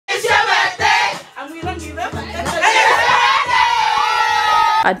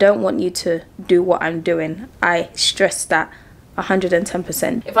I don't want you to do what I'm doing. I stress that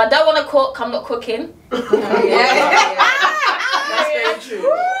 110%. If I don't want to cook, I'm not cooking. That's very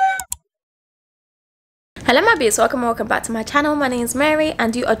true. Hello my beauties, welcome back to my channel. My name is Mary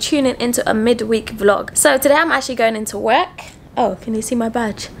and you are tuning into a midweek vlog. So today I'm actually going into work. Oh, can you see my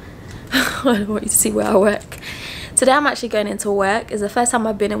badge? I don't want you to see where I work. Today I'm actually going into work. It's the first time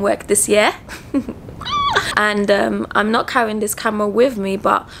I've been in work this year. And I'm not carrying this camera with me,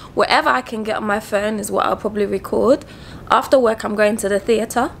 but whatever I can get on my phone is what I'll probably record. After work I'm going to the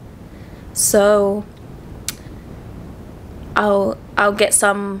theatre, so I'll get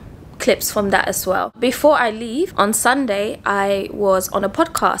some clips from that as well. Before I leave on Sunday I was on a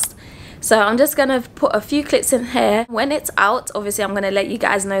podcast, so I'm just gonna put a few clips in here. When it's out, obviously I'm gonna let you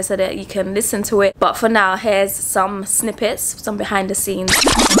guys know so that you can listen to it, but for now here's some snippets, some behind the scenes.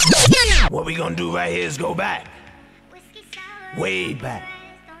 What we gonna do right here is go back, way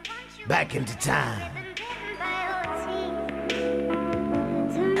back into time.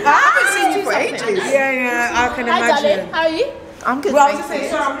 I haven't seen you for ages. Yeah, I can imagine. Hi darling, how are you? I'm good. Well, I was just saying,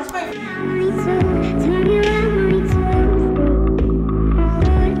 sorry, I'm just waiting.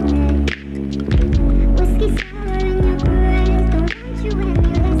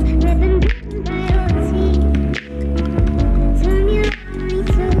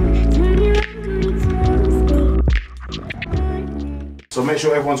 So make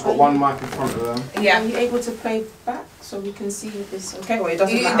sure everyone's got one mic in front of them. Yeah. Are you able to play back so we can see if it's okay? Or it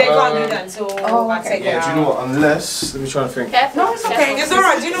doesn't matter? They can't do that until I take it Yeah, out. do you know what? Unless, let me try to think. Careful. No, it's okay. It's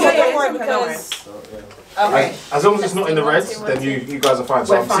alright. Do you know what? Don't worry because... Okay. As long as it's not in the red, then you guys are fine.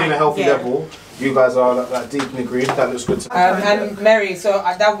 So We're I'm seeing a healthy level. You guys are like deep in the green. That looks good to me. And Mary, so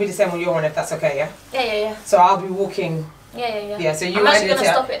that will be the same on your one if that's okay, yeah? Yeah. So I'll be walking. Yeah, so you I'm actually gonna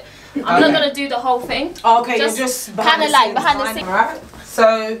stop it. I'm not gonna do the whole thing. Okay, you're just kind of like behind the scenes. Right.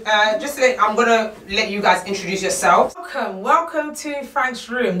 So I'm gonna let you guys introduce yourselves. Welcome to Frank's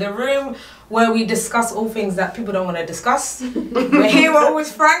room, the room where we discuss all things that people don't want to discuss. We're here, we're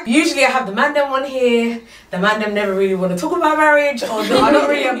always Frank. Usually I have the man them on here. The man them never really want to talk about marriage, or are not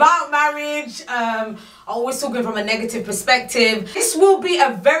really about marriage. Always talking from a negative perspective. This will be a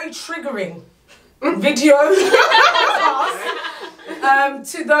very triggering video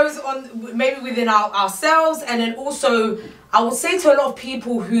to those on maybe within ourselves, and then also I would say to a lot of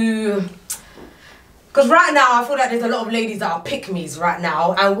people who, because right now I feel like there's a lot of ladies that are pick-me's right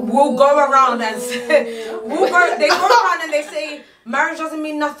now, and we'll go around and say, they go around and they say marriage doesn't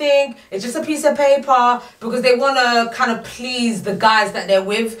mean nothing, it's just a piece of paper, because they want to kind of please the guys that they're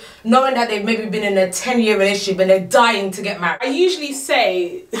with, knowing that they've maybe been in a 10-year relationship and they're dying to get married. I usually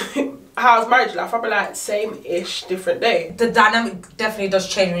say, how's marriage life? I'll be like, same-ish, different day. The dynamic definitely does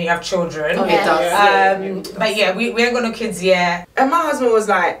change when you have children. Oh, it does. But yeah, we ain't got no kids yet. And my husband was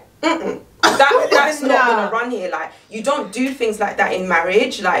like, that's not gonna run here. Like, you don't do things like that in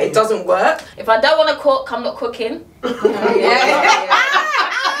marriage. Like, it doesn't work. If I don't want to cook, I'm not cooking. That's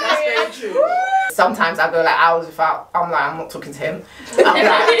very true. Sometimes I go like hours without. I'm not talking to him. I'm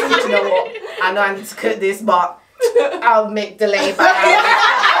like, you know what? I know I need to cook this, but I'll make delay by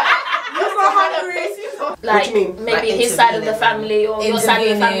Like, maybe his side of the family or your side of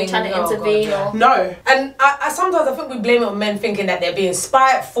the family trying to intervene. Or No. And I sometimes I think we blame it on men, thinking that they're being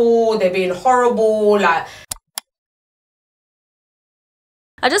spiteful, they're being horrible. Like,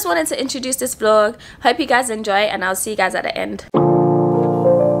 I just wanted to introduce this vlog. Hope you guys enjoy and I'll see you guys at the end.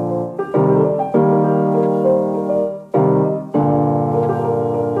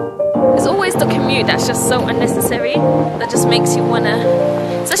 It's always the commute that's just so unnecessary, that just makes you wanna,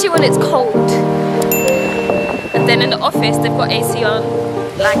 especially when it's cold. And then in the office they've got AC on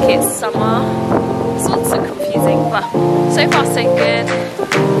like it's summer. It's all so confusing, but so far so good.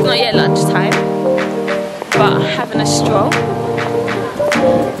 Not yet lunchtime, but having a stroll.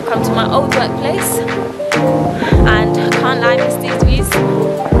 Come to my old workplace and I can't lie, miss these views.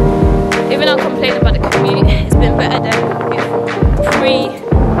 Even though I complain about the commute, it's been better than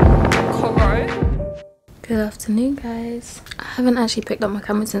pre-Coro. Good afternoon guys. I haven't actually picked up my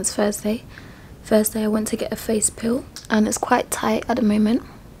camera since Thursday. Thursday I went to get a face peel and it's quite tight at the moment.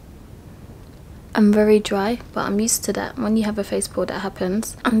 I'm very dry, but I'm used to that. When you have a face peel that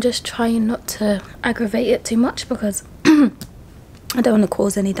happens. I'm just trying not to aggravate it too much because I don't want to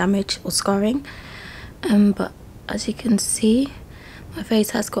cause any damage or scarring. But as you can see, my face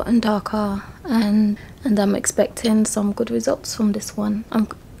has gotten darker and I'm expecting some good results from this one. I'm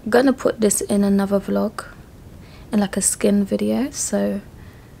gonna put this in another vlog, in like a skin video, so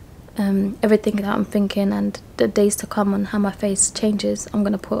everything that I'm thinking and the days to come on how my face changes I'm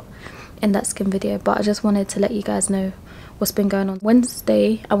gonna put in that skin video. But I just wanted to let you guys know what's been going on.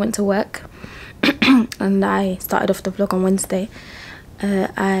 Wednesday I went to work and I started off the vlog on Wednesday.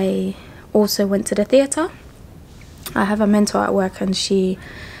 I also went to the theatre. I have a mentor at work and she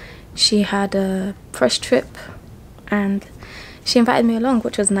had a fresh trip and she invited me along,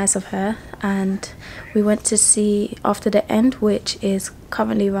 which was nice of her, and we went to see After the End, which is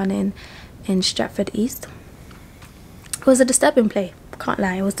currently running in Stratford East. It was a disturbing play, can't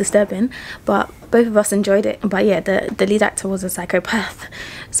lie, it was disturbing, but both of us enjoyed it. But yeah, the lead actor was a psychopath,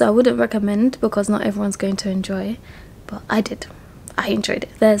 so I wouldn't recommend because not everyone's going to enjoy, but I did. I enjoyed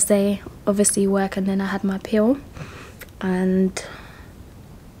it. Thursday, obviously work, and then I had my peel, and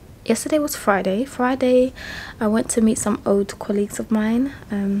yesterday was Friday. Friday I went to meet some old colleagues of mine.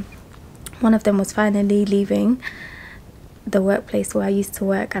 One of them was finally leaving the workplace where I used to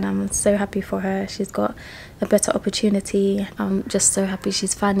work, and I'm so happy for her. She's got a better opportunity. I'm just so happy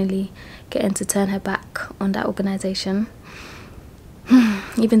she's finally getting to turn her back on that organisation.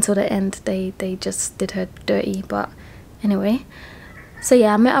 Even till the end they just did her dirty, but anyway. So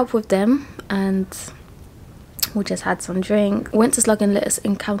yeah, I met up with them and we just had some drink. Went to Slug and Lettuce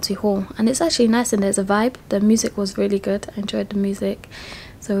in County Hall, and it's actually nice and there's a vibe. The music was really good. I enjoyed the music,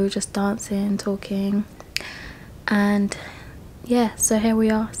 so we were just dancing, talking, and yeah, so here we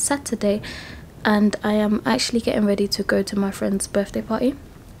are, Saturday, and I am actually getting ready to go to my friend's birthday party.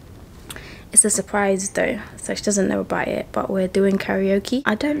 It's a surprise though, so she doesn't know about it, but we're doing karaoke.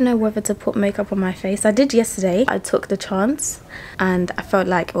 I don't know whether to put makeup on my face. I did yesterday. I took the chance and I felt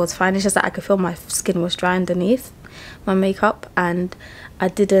like it was fine. It's just that I could feel my skin was dry underneath my makeup, and I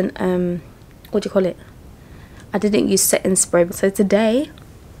didn't what do you call it, I didn't use setting spray. So today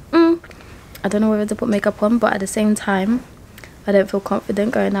I don't know whether to put makeup on, but at the same time I don't feel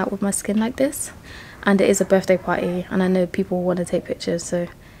confident going out with my skin like this, and it is a birthday party and I know people want to take pictures, so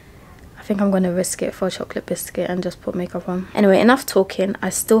I think I'm going to risk it for a chocolate biscuit and just put makeup on. Anyway, enough talking. I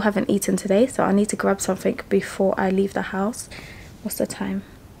still haven't eaten today, so I need to grab something before I leave the house. What's the time?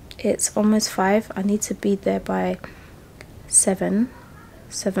 It's almost 5. I need to be there by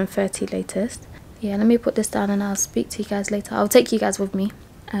 7:30 latest. Yeah, let me put this down and I'll speak to you guys later. I'll take you guys with me,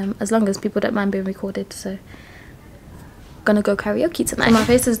 as long as people don't mind being recorded. So I'm gonna go karaoke tonight. So my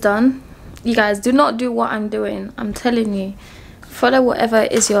face is done. You guys, do not do what I'm doing. I'm telling you, follow whatever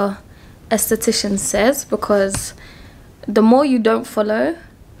is your esthetician says, because the more you don't follow,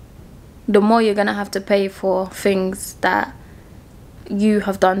 the more you're gonna have to pay for things that you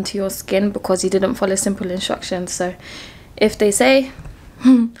have done to your skin because you didn't follow simple instructions. So if they say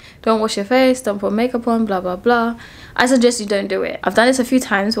don't wash your face, don't put makeup on, blah blah blah, I suggest you don't do it. I've done this a few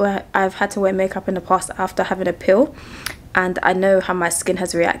times where I've had to wear makeup in the past after having a pill, and I know how my skin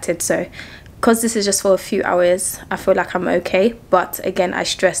has reacted. So because this is just for a few hours, I feel like I'm okay. But again, I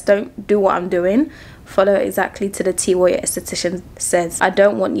stress, don't do what I'm doing. Follow exactly to the T what your esthetician says. I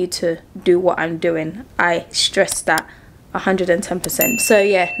don't want you to do what I'm doing. I stress that 110%. So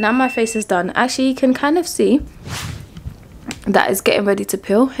yeah, now my face is done. Actually, you can kind of see that it's getting ready to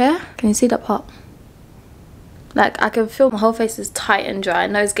peel here. Can you see that part? Like, I can feel my whole face is tight and dry. I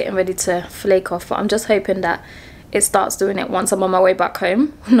know it's getting ready to flake off, but I'm just hoping that it starts doing it once I'm on my way back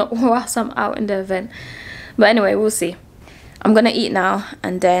home, not whilst I'm out in the event. But anyway, we'll see. I'm gonna eat now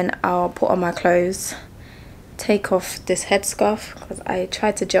and then I'll put on my clothes, take off this headscarf because I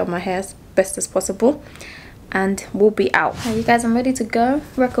tried to gel my hair as best as possible, and we'll be out. Hey, you guys, I'm ready to go.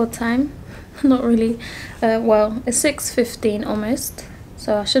 Record time. Not really. Well, it's 6:15 almost,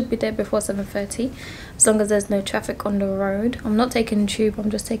 so I should be there before 7:30, as long as there's no traffic on the road. I'm not taking tube, I'm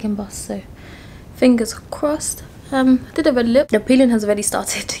just taking bus, so fingers crossed. I did have a lip. The peeling has already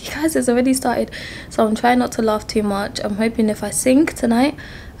started. You guys, it's already started, so I'm trying not to laugh too much. I'm hoping if I sing tonight,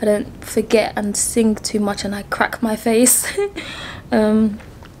 I don't forget and sing too much and I crack my face.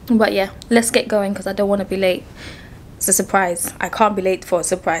 But yeah, let's get going because I don't want to be late. It's a surprise. I can't be late for a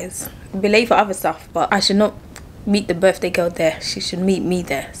surprise. I'll be late for other stuff, but I should not meet the birthday girl there. She should meet me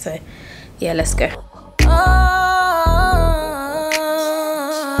there. So yeah, let's go.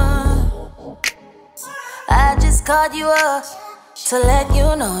 I just called you up to let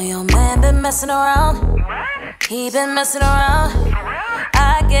you know your man been messing around. He been messing around.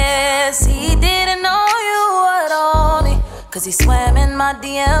 I guess he didn't know you at all, cause he swam in my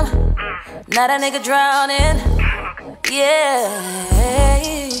DM. Now that nigga drowning. Yeah,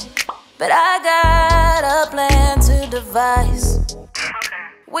 but I got a plan to devise.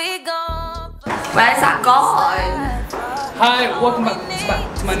 We gon' Where's that gone? Hi, welcome back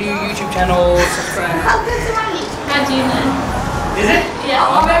to my new YouTube channel. Subscribe. How good to my YouTube? How do you know? Is it? Yeah.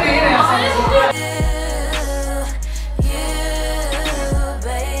 Oh, maybe, yeah.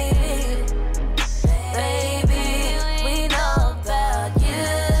 Baby, we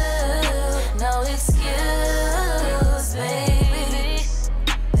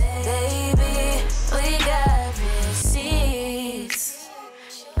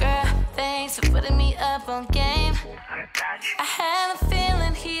up on game. I had a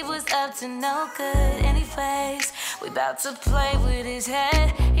feeling he was up to no good. Anyways, we about to play with his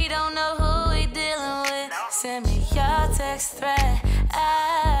head. He don't know who he dealing with. Send me your text thread.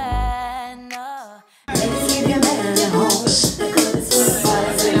 I know. Leave your man at home.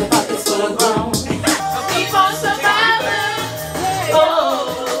 Your pockets full of grown. Keep on surviving. Oh,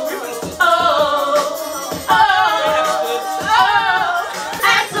 oh, oh, oh.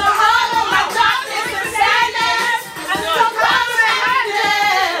 After all of my darkness and sadness, I'm so proud of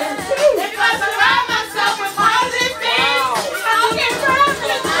happiness. If I surround myself with positive things, I'll get proud of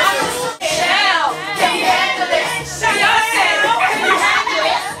it. Now, can you handle it? Can you handle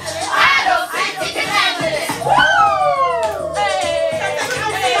it? I don't think you can handle it. Woo!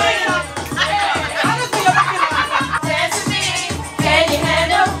 Dance with me. Can you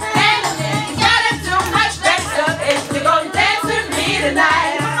handle it? You gotta do much better if you're gonna dance with me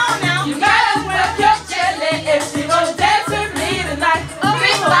tonight. You gotta work your jelly if you're gonna dance with me tonight.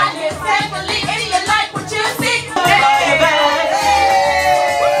 Everybody is family and you like what you see.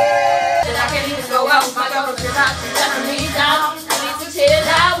 And I can't even go out with my dog if you're not letting me down. I need to chill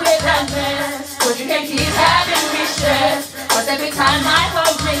out with that mess. Cause you can't keep having me stressed. Cause every time my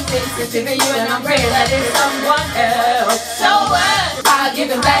phone rings, it's to be you and I'm praying that it's someone else. So what? I'll give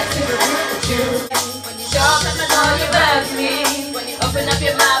it back to the truth with you. When you show up at my door, you bug me. When you open up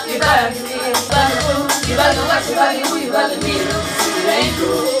your mouth, you bug me. You bug who? You bug what? You bug who? You bug me. It ain't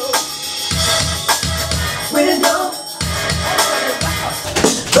cool. We don't know.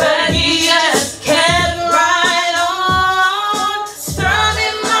 But he just kept right on,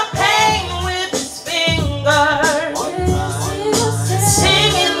 strumming my pain with his fingers,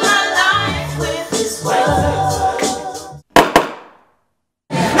 singing my life with his words.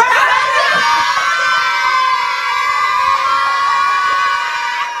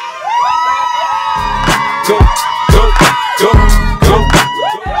 Go, go, go, go.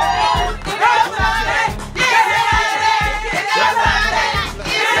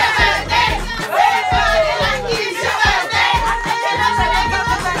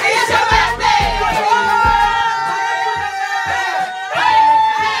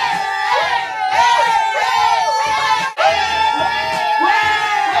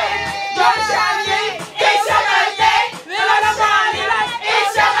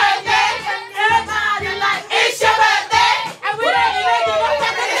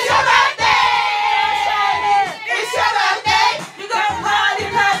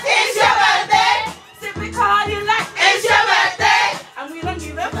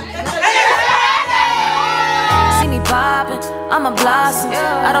 I'm a blossom.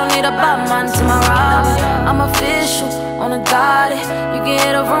 I don't need a Batman to my Robin. I'm official on a Gotti. You can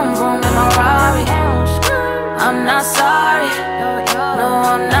hit a vroom vroom in my Rari. I'm not sorry. No,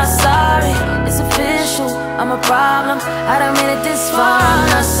 I'm not sorry. It's official. I'm a problem. I don't mean it this far. I'm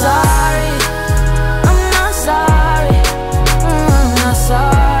not sorry. I'm not sorry. I'm not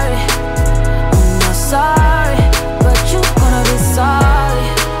sorry. I'm not sorry. But you gonna be sorry.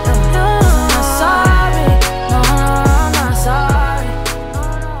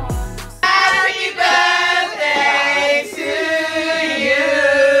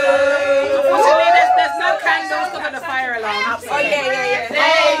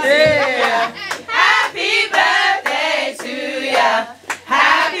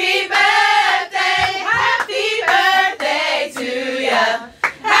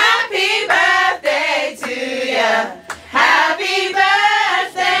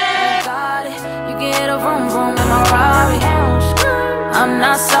 I'm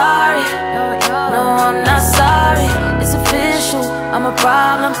not sorry, no, I'm not sorry. It's official, I'm a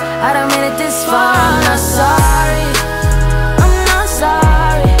problem. I don't mean it this far. I'm not sorry, I'm not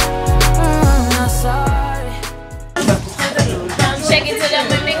sorry, I'm not sorry. Shake it to them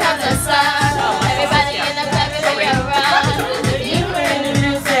when we come to start. Everybody in the club is around.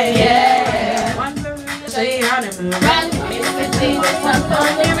 Yeah. Run, Mr. DJ, come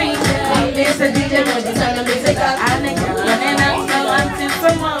on the ring. Mr. DJ, won't you turn the music up? Running out, so I'm two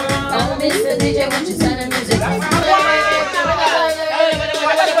for more. Oh, Mr. DJ, won't you turn the music up?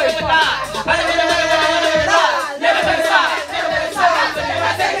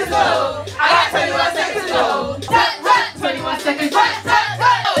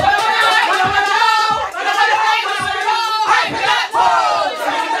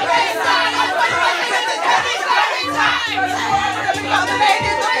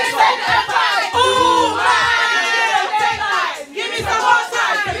 Give me some more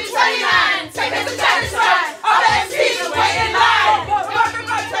time. Give me 29. Take it to 10.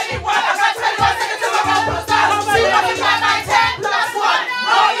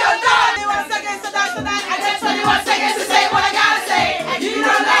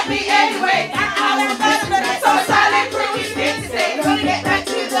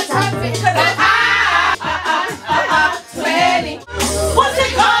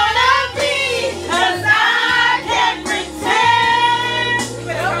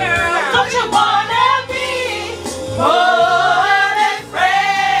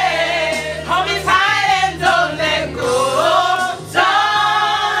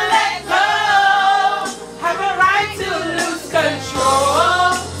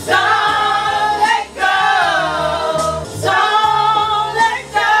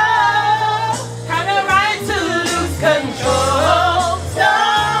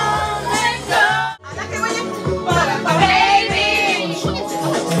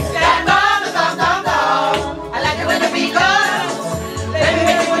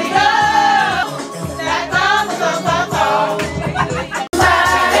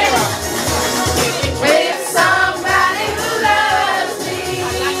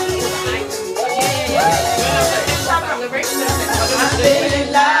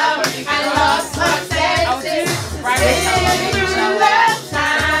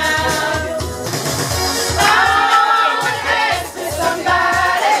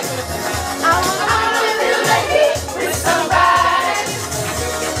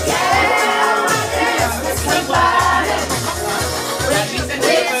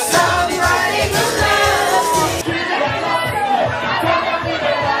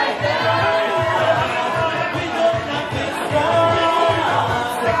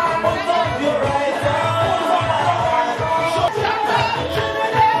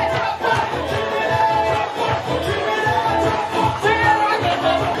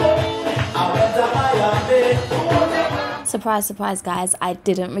 surprise, surprise, guys, I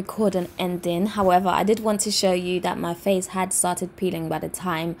didn't record an ending. However, I did want to show you that my face had started peeling by the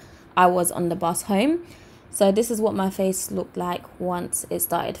time I was on the bus home. So this is what my face looked like once it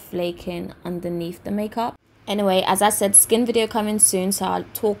started flaking underneath the makeup. Anyway, as I said, skin video coming soon, so I'll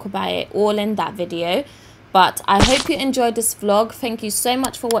talk about it all in that video. But I hope you enjoyed this vlog. Thank you so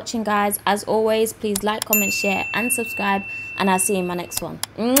much for watching, guys. As always, please like, comment, share and subscribe, and I'll see you in my next one.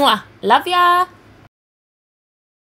 Mwah! Love ya!